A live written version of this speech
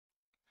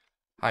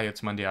Hi,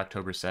 it's Monday,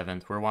 October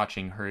 7th. We're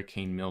watching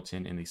Hurricane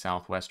Milton in the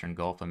southwestern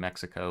Gulf of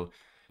Mexico.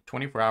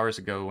 24 hours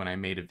ago, when I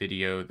made a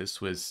video, this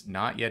was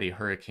not yet a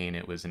hurricane.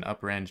 It was an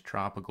upper-end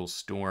tropical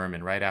storm,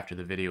 and right after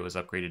the video was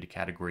upgraded to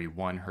Category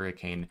 1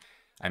 hurricane.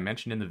 I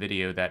mentioned in the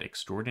video that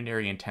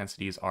extraordinary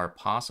intensities are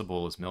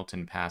possible as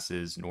Milton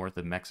passes north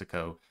of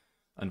Mexico.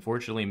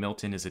 Unfortunately,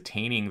 Milton is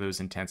attaining those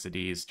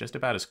intensities just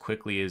about as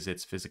quickly as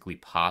it's physically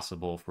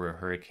possible for a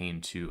hurricane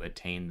to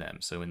attain them.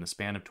 So in the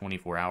span of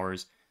 24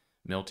 hours,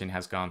 Milton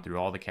has gone through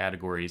all the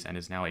categories and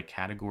is now a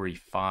Category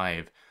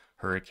 5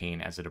 hurricane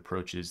as it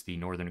approaches the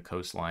northern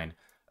coastline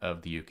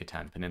of the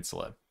Yucatan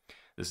Peninsula.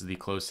 This is the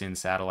close-in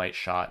satellite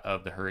shot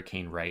of the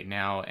hurricane right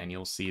now, and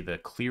you'll see the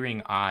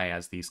clearing eye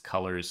as these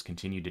colors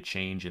continue to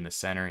change in the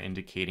center,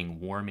 indicating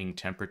warming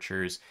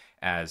temperatures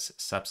as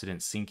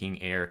subsidence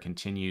sinking air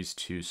continues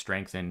to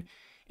strengthen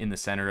in the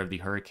center of the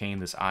hurricane.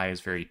 This eye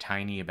is very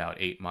tiny, about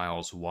 8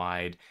 miles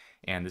wide,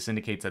 and this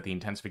indicates that the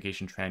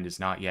intensification trend is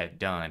not yet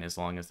done as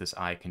long as this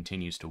eye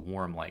continues to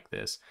warm like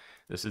this.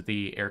 This is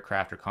the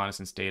aircraft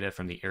reconnaissance data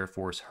from the Air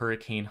Force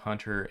Hurricane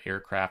Hunter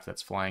aircraft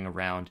that's flying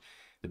around.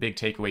 The big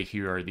takeaway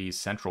here are these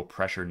central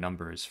pressure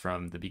numbers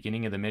from the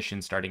beginning of the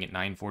mission starting at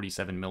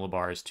 947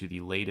 millibars to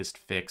the latest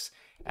fix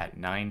at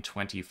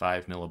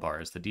 925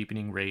 millibars. The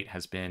deepening rate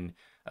has been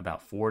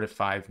about 4 to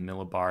 5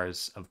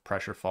 millibars of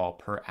pressure fall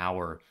per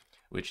hour,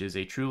 which is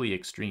a truly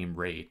extreme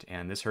rate,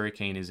 and this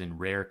hurricane is in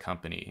rare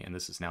company, and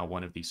this is now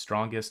one of the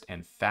strongest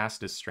and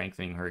fastest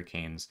strengthening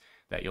hurricanes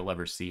that you'll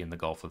ever see in the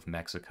Gulf of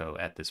Mexico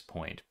at this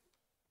point.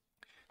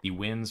 The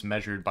winds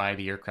measured by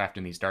the aircraft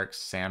in these dark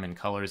salmon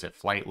colors at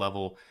flight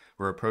level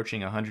were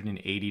approaching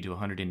 180 to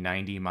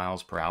 190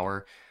 miles per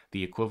hour.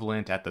 The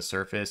equivalent at the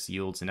surface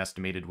yields an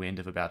estimated wind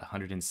of about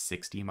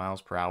 160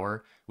 miles per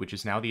hour, which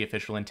is now the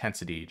official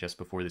intensity just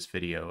before this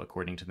video,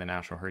 according to the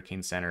National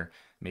Hurricane Center,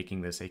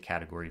 making this a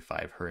Category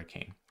 5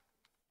 hurricane.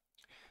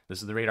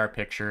 This is the radar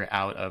picture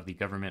out of the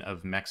government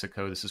of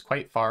Mexico. This is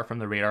quite far from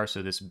the radar,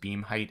 so this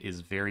beam height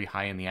is very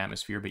high in the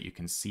atmosphere, but you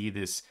can see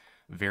this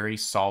very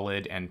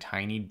solid and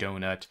tiny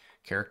donut,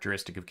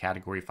 characteristic of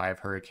Category 5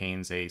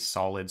 hurricanes, a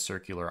solid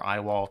circular eye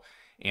wall.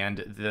 And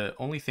the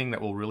only thing that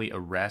will really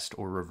arrest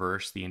or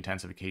reverse the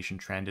intensification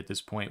trend at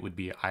this point would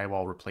be eye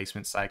wall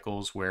replacement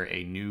cycles, where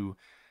a new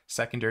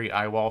secondary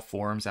eye wall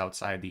forms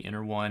outside the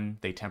inner one.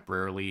 They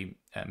temporarily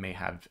may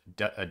have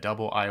a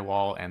double eye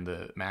wall, and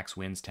the max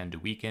winds tend to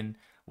weaken,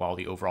 while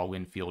the overall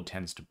wind field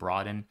tends to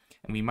broaden.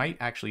 And we might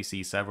actually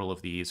see several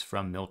of these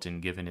from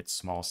Milton, given its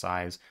small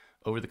size,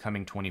 over the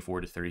coming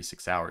 24 to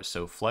 36 hours.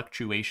 So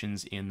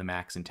fluctuations in the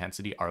max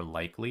intensity are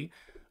likely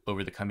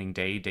over the coming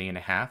day, day and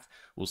a half.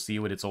 We'll see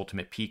what its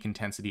ultimate peak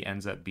intensity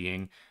ends up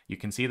being. You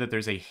can see that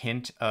there's a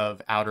hint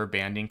of outer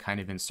banding kind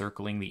of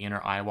encircling the inner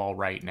eye wall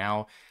right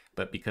now,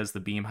 but because the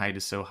beam height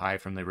is so high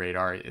from the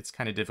radar, it's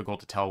kind of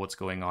difficult to tell what's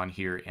going on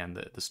here, and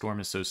the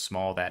storm is so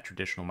small that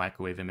traditional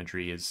microwave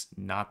imagery is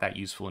not that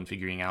useful in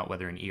figuring out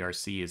whether an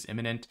ERC is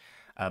imminent,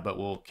 but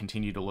we'll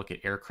continue to look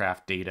at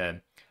aircraft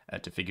data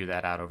to figure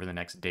that out over the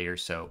next day or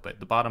so. But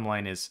the bottom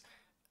line is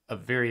a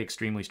very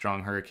extremely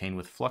strong hurricane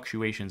with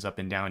fluctuations up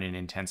and down in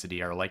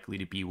intensity are likely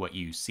to be what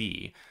you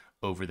see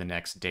over the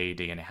next day,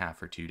 day and a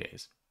half, or 2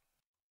 days.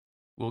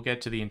 We'll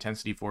get to the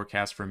intensity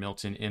forecast for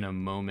Milton in a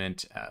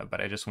moment, but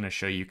I just want to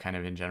show you kind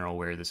of in general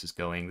where this is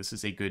going. This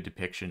is a good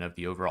depiction of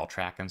the overall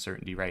track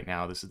uncertainty right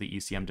now. This is the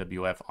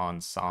ECMWF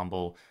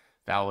ensemble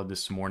valid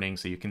this morning,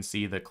 so you can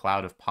see the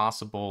cloud of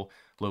possible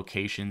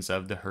locations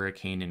of the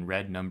hurricane in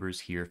red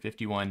numbers here,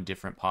 51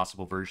 different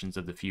possible versions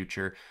of the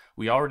future.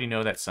 We already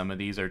know that some of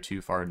these are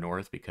too far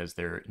north because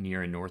they're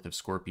near and north of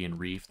Scorpion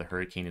Reef. The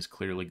hurricane is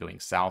clearly going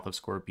south of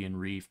Scorpion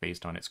Reef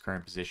based on its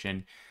current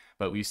position,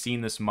 but we've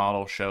seen this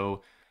model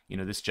show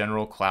this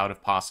general cloud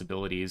of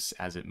possibilities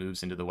as it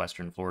moves into the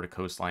western Florida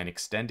coastline,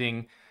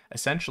 extending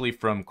essentially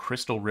from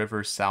Crystal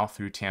River south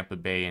through Tampa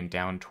Bay and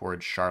down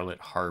towards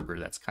Charlotte Harbor.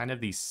 That's kind of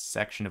the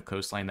section of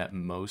coastline that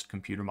most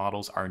computer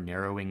models are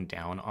narrowing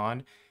down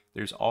on.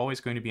 There's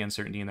always going to be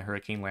uncertainty in the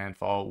hurricane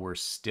landfall. We're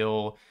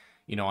still,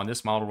 on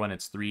this model run,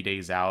 it's 3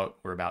 days out.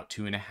 We're about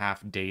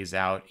 2.5 days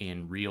out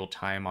in real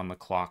time on the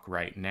clock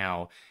right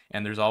now.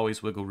 And there's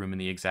always wiggle room in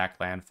the exact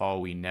landfall.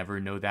 We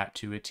never know that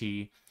to a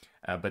T.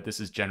 But this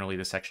is generally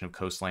the section of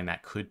coastline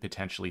that could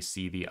potentially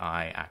see the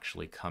eye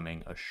actually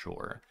coming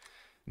ashore.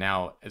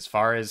 Now, as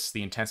far as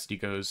the intensity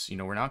goes,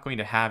 we're not going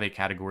to have a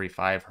Category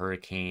 5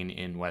 hurricane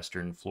in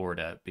western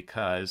Florida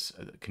because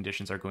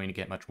conditions are going to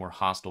get much more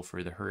hostile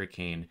for the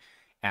hurricane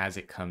as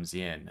it comes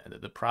in.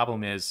 The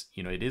problem is,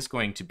 it is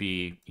going to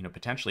be,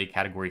 potentially a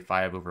Category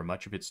 5 over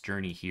much of its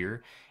journey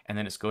here, and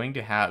then it's going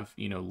to have,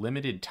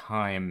 limited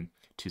time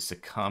to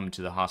succumb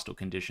to the hostile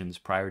conditions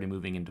prior to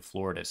moving into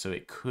Florida. So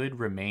it could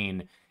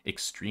remain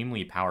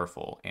extremely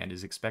powerful and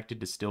is expected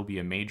to still be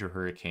a major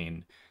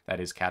hurricane that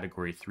is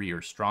Category 3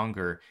 or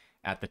stronger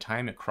at the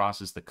time it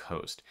crosses the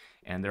coast.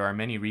 And there are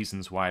many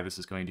reasons why this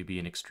is going to be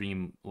an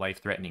extreme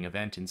life-threatening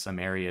event in some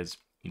areas,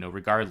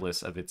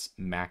 regardless of its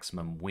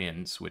maximum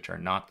winds, which are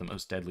not the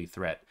most deadly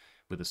threat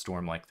with a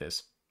storm like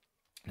this.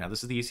 Now,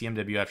 this is the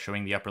ECMWF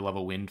showing the upper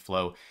level wind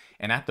flow.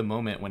 And at the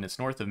moment, when it's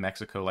north of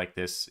Mexico like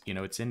this,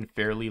 it's in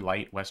fairly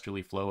light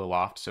westerly flow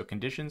aloft. So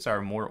conditions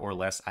are more or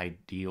less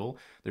ideal.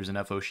 There's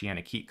enough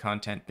oceanic heat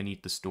content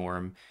beneath the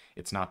storm.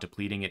 It's not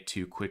depleting it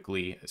too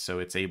quickly. So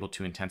it's able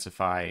to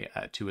intensify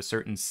to a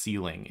certain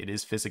ceiling. It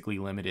is physically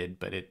limited,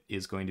 but it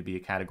is going to be a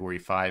category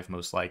 5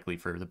 most likely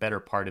for the better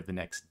part of the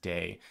next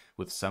day,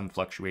 with some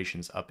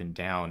fluctuations up and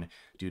down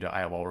due to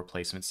eye wall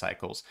replacement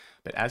cycles.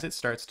 But as it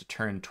starts to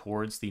turn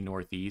towards the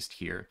northeast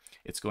here,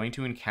 it's going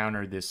to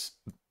encounter this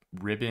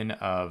ribbon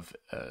of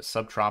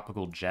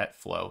subtropical jet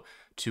flow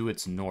to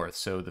its north.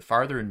 So the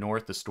farther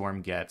north the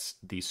storm gets,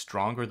 the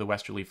stronger the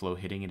westerly flow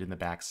hitting it in the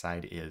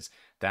backside is.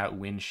 That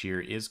wind shear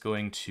is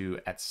going to,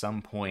 at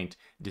some point,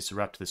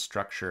 disrupt the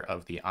structure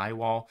of the eye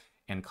wall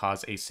and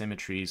cause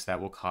asymmetries that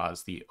will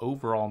cause the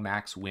overall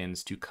max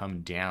winds to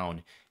come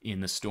down in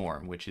the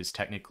storm, which is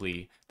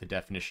technically the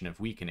definition of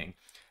weakening.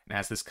 And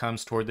as this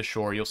comes toward the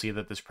shore, you'll see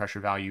that this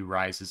pressure value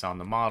rises on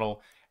the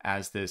model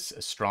as this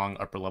strong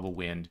upper level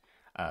wind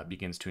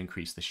begins to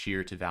increase the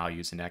shear to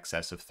values in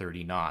excess of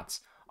 30 knots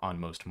on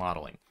most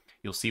modeling.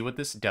 You'll see what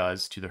this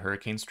does to the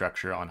hurricane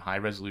structure on high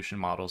resolution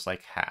models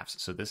like HAFS.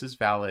 So this is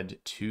valid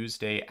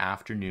Tuesday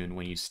afternoon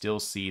when you still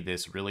see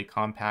this really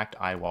compact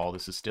eye wall.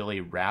 This is still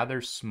a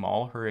rather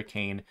small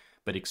hurricane,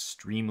 but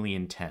extremely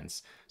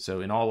intense.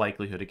 So in all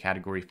likelihood, a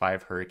category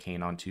 5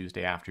 hurricane on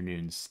Tuesday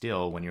afternoon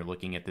still when you're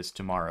looking at this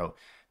tomorrow.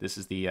 This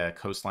is the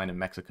coastline of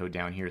Mexico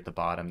down here at the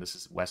bottom. This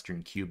is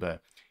western Cuba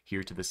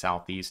here to the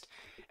southeast.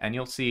 And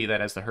you'll see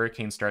that as the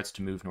hurricane starts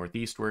to move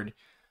northeastward,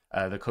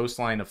 the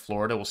coastline of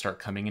Florida will start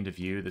coming into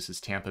view. This is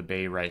Tampa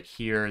Bay right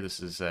here. This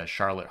is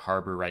Charlotte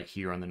Harbor right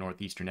here on the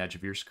northeastern edge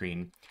of your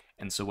screen.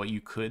 And so what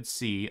you could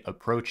see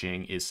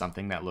approaching is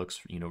something that looks,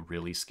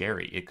 really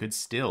scary. It could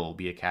still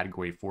be a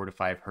category 4 to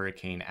 5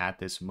 hurricane at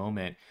this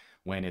moment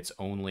when it's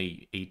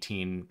only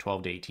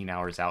 12 to 18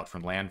 hours out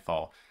from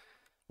landfall.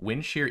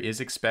 Wind shear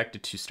is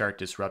expected to start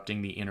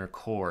disrupting the inner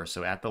core.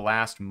 So at the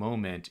last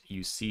moment,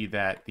 you see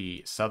that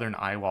the southern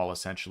eye wall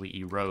essentially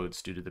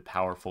erodes due to the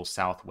powerful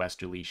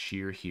southwesterly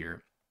shear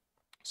here.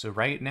 So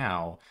right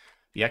now,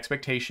 the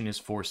expectation is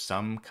for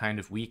some kind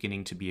of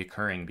weakening to be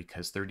occurring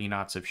because 30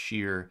 knots of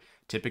shear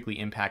typically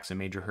impacts a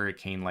major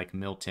hurricane like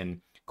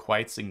Milton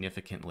quite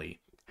significantly.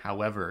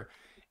 However,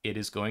 it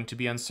is going to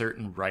be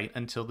uncertain right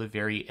until the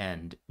very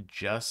end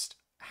just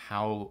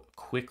how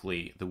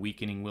quickly the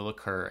weakening will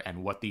occur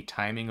and what the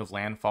timing of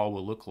landfall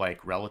will look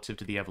like relative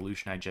to the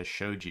evolution I just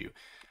showed you.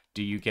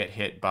 Do you get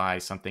hit by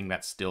something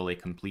that's still a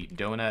complete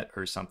donut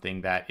or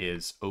something that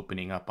is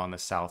opening up on the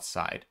south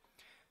side?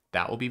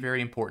 That will be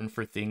very important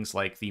for things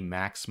like the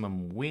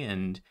maximum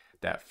wind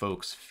that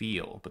folks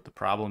feel. But the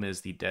problem is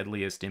the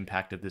deadliest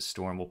impact of this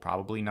storm will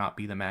probably not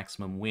be the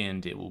maximum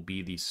wind. It will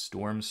be the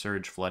storm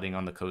surge flooding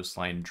on the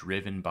coastline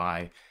driven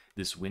by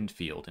this wind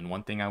field. And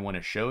one thing I want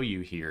to show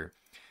you here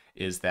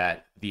is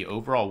that the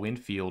overall wind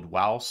field,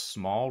 while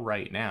small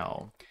right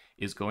now,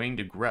 is going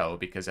to grow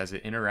because as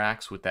it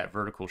interacts with that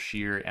vertical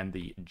shear and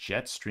the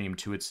jet stream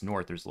to its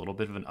north, there's a little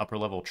bit of an upper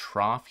level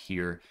trough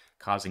here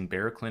causing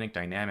baroclinic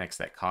dynamics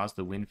that cause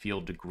the wind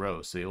field to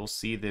grow. So you'll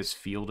see this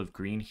field of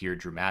green here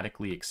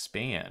dramatically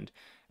expand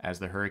as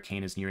the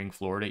hurricane is nearing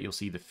Florida. You'll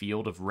see the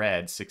field of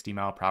red,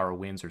 60-mile-per-hour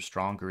winds or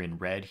stronger in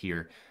red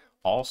here,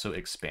 also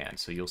expand.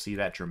 So you'll see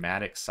that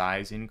dramatic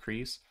size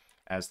increase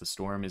as the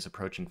storm is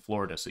approaching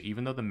Florida. So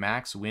even though the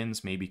max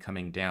winds may be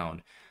coming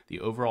down, the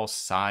overall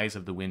size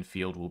of the wind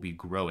field will be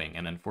growing.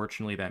 And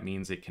unfortunately, that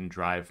means it can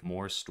drive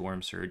more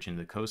storm surge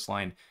into the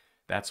coastline.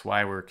 That's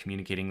why we're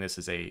communicating this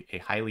as a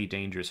highly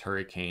dangerous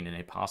hurricane and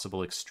a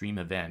possible extreme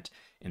event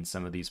in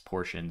some of these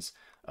portions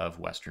of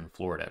western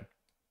Florida.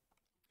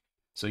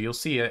 So you'll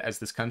see as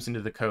this comes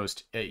into the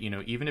coast,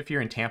 even if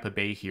you're in Tampa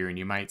Bay here and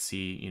you might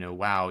see,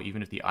 wow,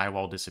 even if the eye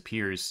wall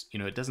disappears,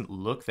 it doesn't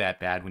look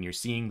that bad when you're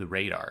seeing the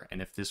radar.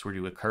 And if this were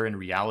to occur in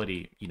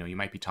reality, you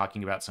might be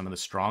talking about some of the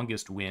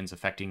strongest winds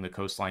affecting the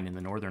coastline in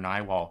the northern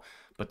eye wall,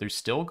 but there's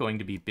still going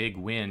to be big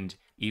wind,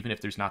 even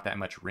if there's not that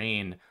much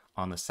rain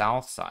on the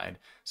south side.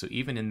 So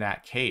even in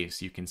that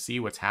case, you can see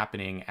what's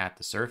happening at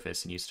the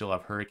surface and you still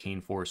have hurricane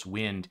force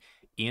wind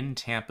in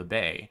Tampa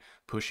Bay,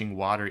 pushing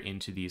water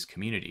into these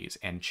communities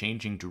and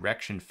changing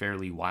direction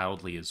fairly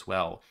wildly as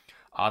well.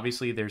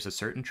 Obviously, there's a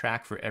certain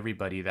track for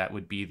everybody that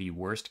would be the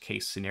worst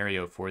case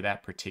scenario for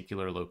that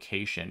particular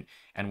location.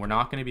 And we're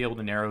not going to be able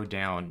to narrow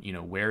down,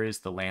 where is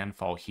the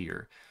landfall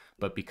here.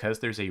 But because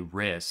there's a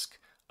risk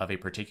of a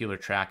particular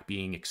track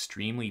being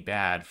extremely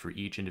bad for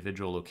each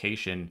individual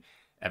location,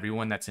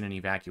 everyone that's in an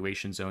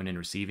evacuation zone and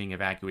receiving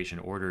evacuation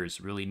orders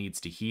really needs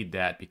to heed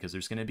that because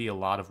there's going to be a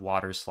lot of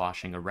water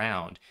sloshing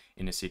around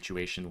in a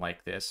situation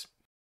like this.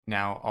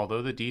 Now,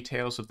 although the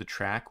details of the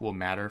track will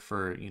matter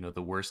for,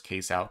 the worst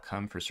case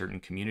outcome for certain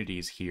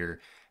communities here,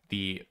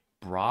 the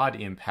broad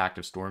impact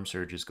of storm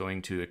surge is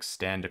going to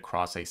extend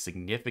across a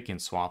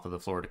significant swath of the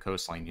Florida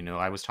coastline.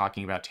 I was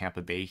talking about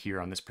Tampa Bay here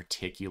on this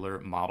particular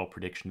model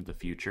prediction of the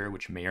future,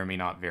 which may or may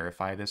not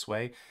verify this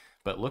way.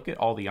 But look at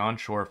all the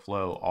onshore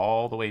flow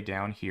all the way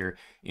down here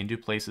into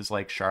places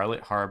like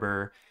Charlotte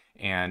Harbor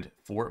And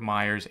Fort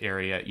Myers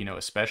area,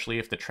 especially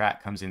if the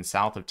track comes in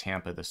south of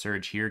Tampa, the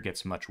surge here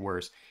gets much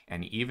worse.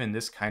 And even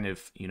this kind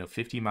of,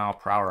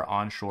 50-mile-per-hour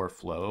onshore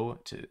flow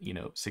to,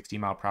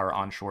 60-mile-per-hour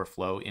onshore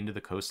flow into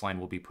the coastline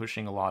will be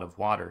pushing a lot of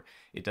water.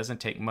 It doesn't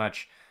take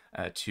much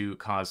to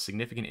cause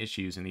significant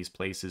issues in these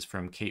places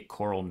from Cape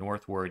Coral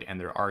northward, and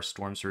there are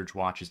storm surge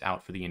watches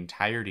out for the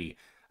entirety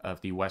of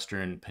the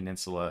western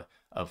peninsula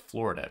of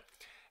Florida.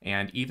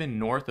 And even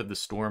north of the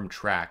storm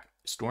track,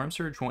 storm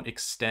surge won't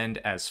extend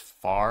as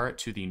far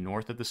to the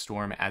north of the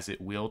storm as it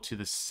will to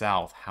the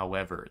south.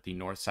 However, the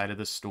north side of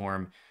the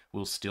storm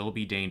will still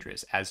be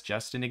dangerous. As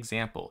just an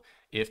example,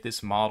 if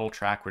this model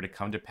track were to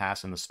come to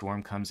pass and the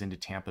storm comes into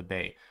Tampa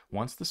Bay,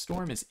 once the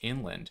storm is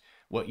inland,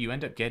 what you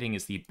end up getting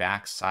is the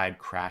backside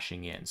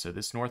crashing in. So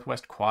this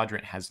northwest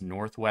quadrant has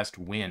northwest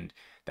wind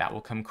that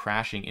will come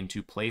crashing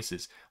into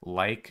places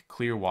like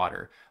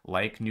Clearwater,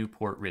 like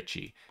Newport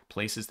Richey,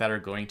 places that are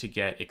going to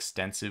get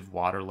extensive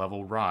water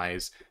level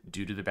rise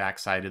due to the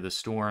backside of the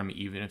storm,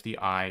 even if the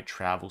eye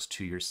travels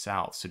to your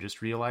south. So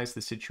just realize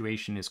the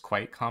situation is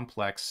quite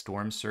complex.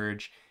 Storm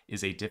surge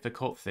is a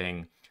difficult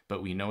thing,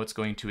 but we know it's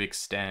going to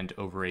extend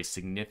over a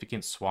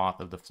significant swath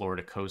of the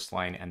Florida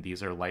coastline, and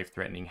these are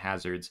life-threatening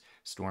hazards.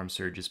 Storm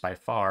surge is by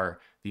far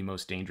the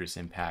most dangerous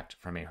impact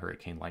from a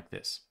hurricane like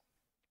this.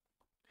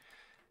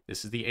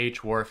 This is the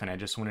H wharf, and I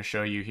just want to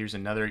show you, here's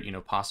another,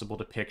 possible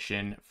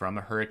depiction from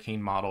a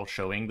hurricane model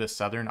showing the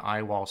southern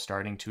eye wall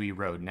starting to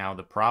erode. Now,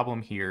 the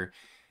problem here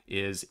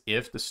is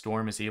if the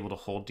storm is able to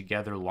hold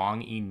together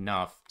long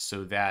enough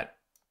so that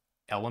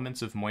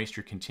elements of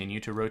moisture continue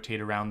to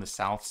rotate around the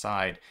south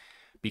side,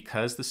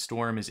 because the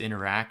storm is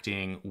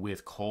interacting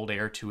with cold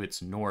air to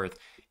its north,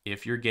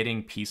 if you're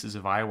getting pieces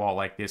of eye wall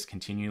like this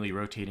continually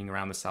rotating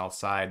around the south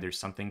side, there's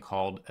something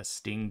called a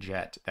sting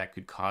jet that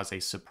could cause a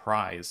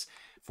surprise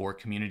for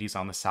communities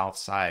on the south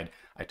side.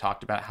 I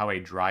talked about how a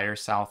drier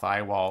south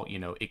eye wall,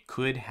 it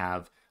could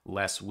have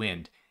less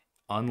wind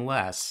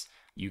unless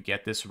you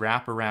get this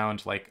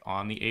wraparound like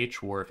on the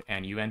H wharf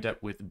and you end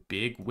up with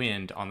big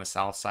wind on the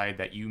south side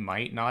that you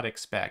might not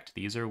expect.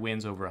 These are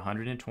winds over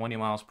 120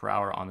 miles per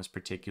hour on this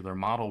particular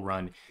model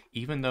run,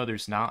 even though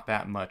there's not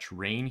that much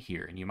rain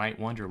here. And you might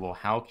wonder, well,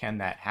 how can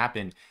that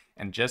happen?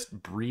 And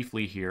just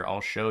briefly here,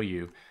 I'll show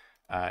you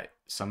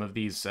some of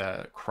these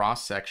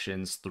cross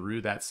sections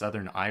through that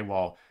southern eye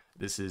wall.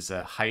 This is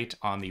height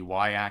on the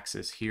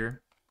y-axis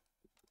here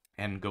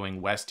and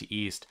going west to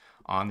east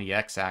on the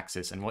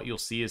x-axis, and what you'll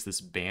see is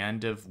this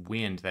band of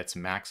wind that's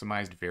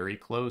maximized very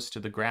close to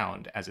the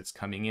ground as it's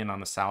coming in on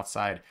the south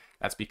side.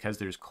 That's because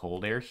there's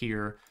cold air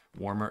here,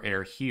 warmer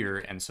air here,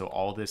 and so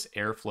all this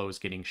airflow is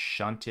getting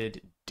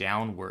shunted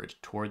downward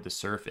toward the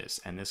surface,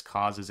 and this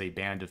causes a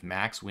band of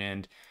max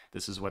wind.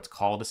 This is what's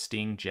called a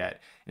sting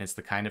jet, and it's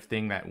the kind of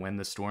thing that when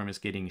the storm is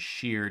getting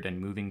sheared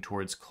and moving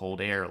towards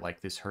cold air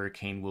like this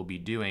hurricane will be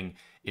doing,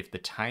 if the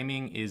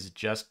timing is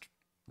just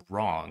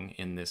wrong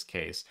in this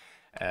case,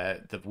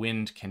 the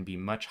wind can be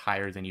much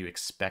higher than you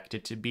expect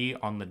it to be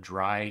on the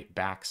dry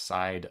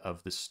backside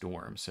of the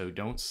storm. So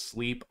don't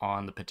sleep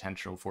on the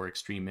potential for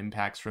extreme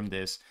impacts from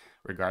this,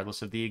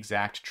 regardless of the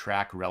exact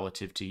track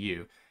relative to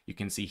you. You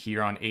can see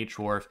here on H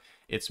Wharf,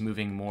 it's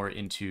moving more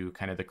into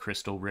kind of the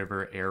Crystal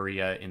River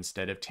area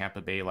instead of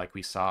Tampa Bay like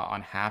we saw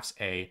on HAFS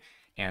A.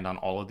 And on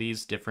all of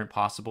these different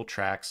possible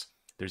tracks,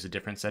 there's a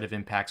different set of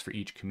impacts for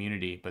each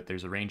community, but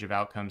there's a range of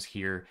outcomes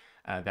here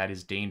that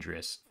is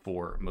dangerous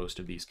for most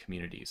of these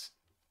communities.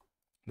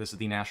 This is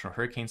the National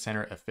Hurricane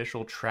Center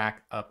official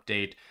track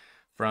update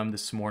from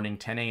this morning,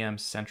 10 a.m.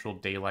 Central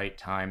Daylight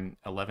Time,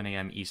 11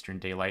 a.m. Eastern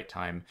Daylight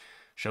Time,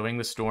 showing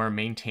the storm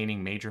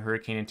maintaining major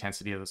hurricane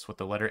intensity. That's what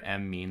the letter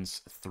M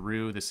means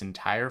through this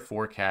entire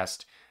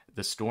forecast.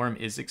 The storm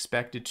is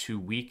expected to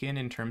weaken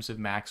in terms of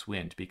max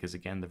wind because,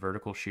 again, the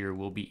vertical shear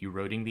will be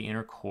eroding the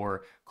inner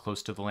core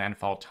close to the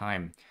landfall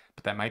time.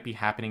 But that might be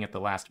happening at the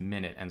last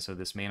minute, and so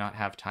this may not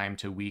have time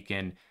to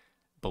weaken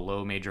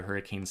below major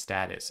hurricane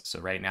status. So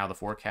right now the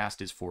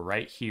forecast is for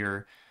right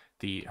here,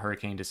 the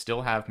hurricane to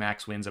still have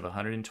max winds of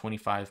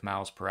 125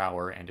 miles per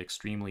hour and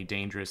extremely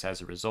dangerous as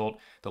a result.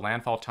 The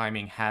landfall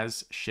timing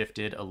has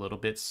shifted a little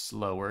bit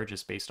slower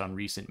just based on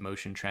recent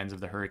motion trends of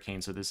the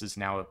hurricane. So this is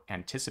now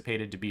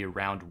anticipated to be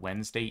around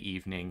Wednesday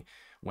evening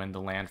when the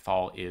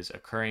landfall is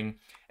occurring.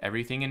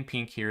 Everything in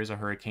pink here is a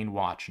hurricane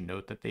watch.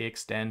 Note that they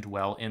extend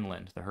well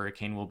inland. The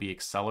hurricane will be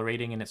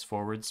accelerating in its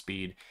forward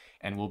speed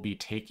and will be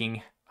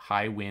taking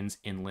high winds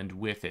inland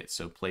with it.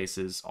 So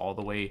places all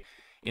the way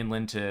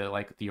inland to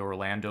like the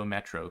Orlando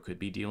metro could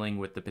be dealing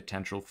with the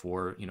potential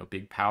for,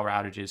 big power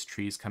outages,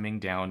 trees coming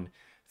down,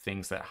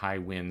 things that high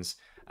winds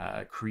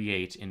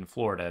create in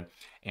Florida.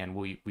 And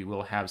we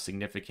will have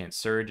significant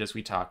surge, as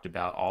we talked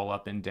about, all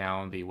up and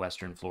down the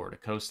western Florida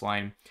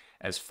coastline.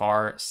 As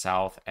far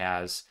south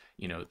as,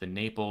 the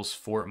Naples,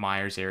 Fort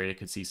Myers area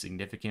could see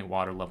significant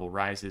water level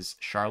rises.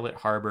 Charlotte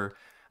Harbor,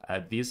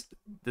 this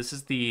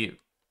is the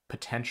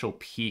potential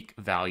peak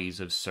values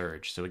of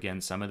surge. So again,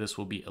 some of this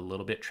will be a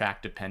little bit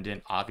track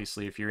dependent.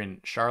 Obviously, if you're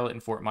in Charlotte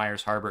and Fort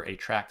Myers Harbor, a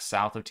track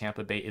south of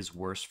Tampa Bay is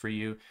worse for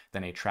you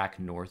than a track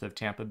north of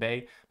Tampa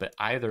Bay. But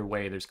either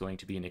way, there's going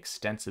to be an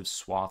extensive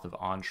swath of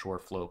onshore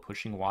flow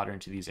pushing water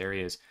into these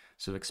areas.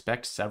 So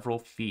expect several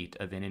feet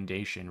of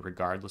inundation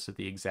regardless of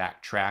the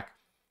exact track,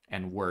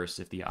 and worse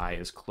if the eye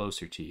is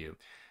closer to you.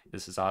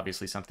 This is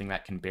obviously something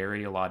that can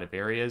bury a lot of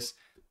areas.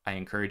 I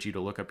encourage you to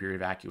look up your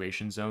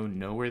evacuation zone,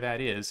 know where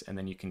that is, and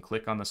then you can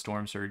click on the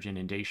storm surge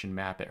inundation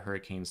map at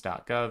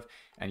hurricanes.gov,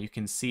 and you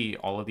can see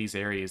all of these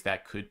areas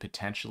that could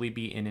potentially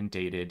be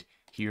inundated.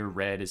 Here,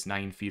 red is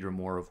 9 feet or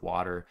more of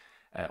water,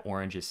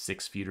 orange is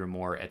 6 feet or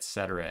more,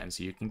 etc. And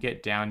so you can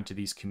get down to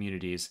these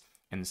communities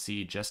and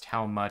see just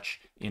how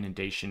much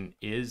inundation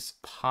is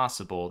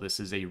possible. This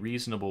is a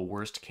reasonable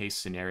worst case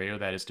scenario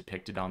that is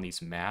depicted on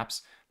these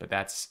maps, but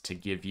that's to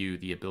give you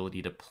the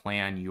ability to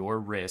plan your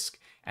risk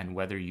and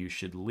whether you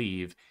should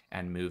leave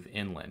and move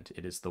inland.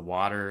 It is the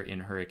water in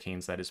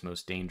hurricanes that is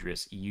most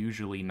dangerous,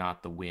 usually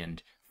not the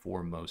wind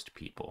for most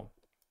people.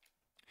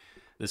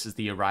 This is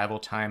the arrival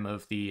time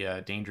of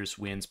the dangerous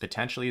winds,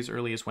 potentially as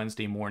early as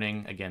Wednesday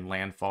morning. Again,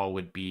 landfall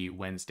would be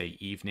Wednesday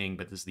evening,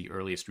 but this is the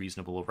earliest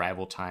reasonable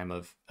arrival time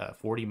of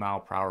 40 mile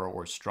per hour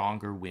or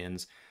stronger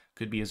winds.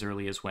 Could be as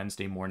early as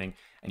Wednesday morning,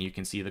 and you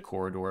can see the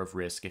corridor of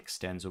risk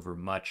extends over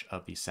much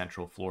of the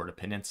central Florida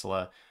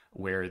peninsula,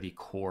 where the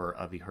core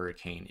of the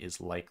hurricane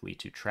is likely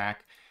to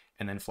track.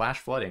 And then flash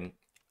flooding,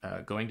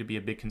 going to be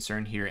a big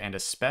concern here, and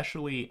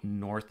especially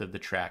north of the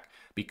track.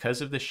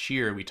 Because of the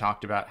shear, we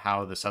talked about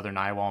how the southern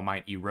eye wall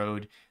might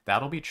erode.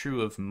 That'll be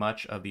true of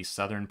much of the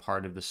southern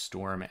part of the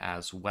storm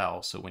as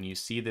well. So when you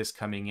see this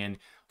coming in,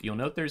 you'll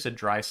note there's a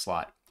dry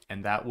slot,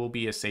 and that will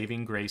be a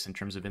saving grace in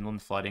terms of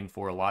inland flooding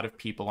for a lot of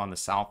people on the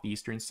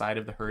southeastern side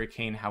of the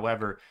hurricane.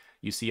 However,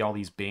 you see all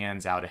these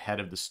bands out ahead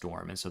of the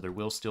storm, and so there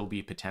will still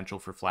be potential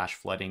for flash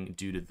flooding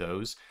due to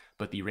those,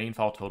 but the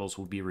rainfall totals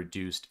will be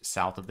reduced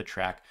south of the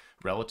track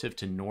relative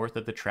to north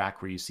of the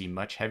track, where you see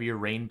much heavier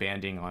rain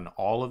banding on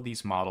all of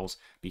these models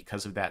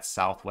because of that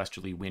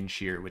southwesterly wind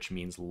shear, which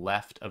means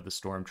left of the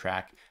storm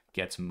track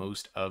gets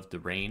most of the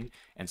rain.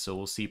 And so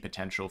we'll see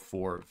potential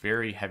for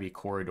very heavy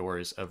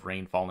corridors of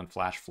rainfall and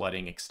flash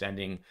flooding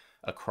extending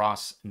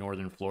across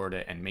northern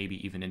Florida and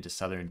maybe even into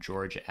southern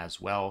Georgia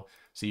as well.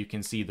 So you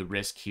can see the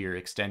risk here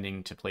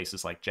extending to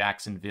places like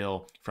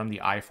Jacksonville from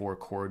the I-4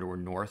 corridor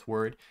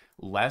northward.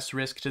 Less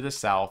risk to the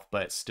south,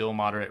 but still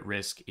moderate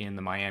risk in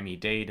the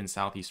Miami-Dade and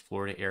Southeast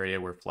Florida area,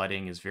 where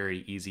flooding is very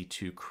easy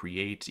to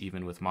create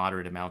even with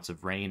moderate amounts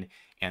of rain.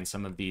 And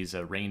some of these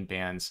rain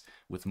bands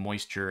with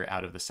moisture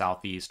out of the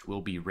southeast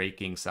will be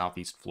raking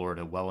Southeast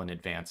Florida well in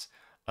advance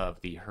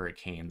of the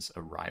hurricane's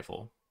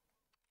arrival.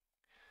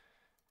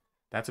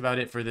 That's about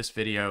it for this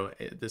video.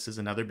 This is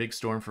another big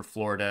storm for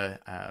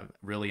Florida.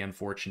 Really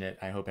unfortunate.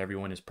 I hope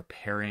everyone is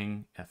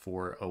preparing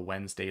for a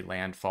Wednesday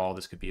landfall.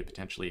 This could be a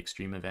potentially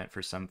extreme event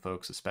for some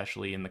folks,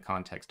 especially in the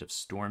context of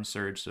storm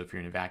surge. So if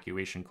you're in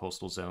evacuation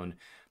coastal zone,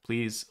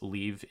 please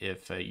leave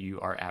if you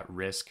are at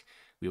risk.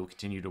 We will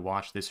continue to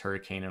watch this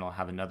hurricane, and I'll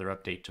have another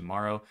update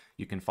tomorrow.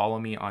 You can follow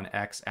me on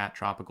X at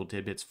Tropical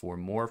Tidbits for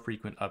more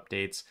frequent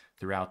updates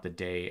throughout the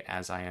day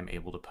as I am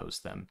able to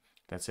post them.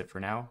 That's it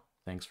for now.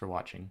 Thanks for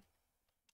watching.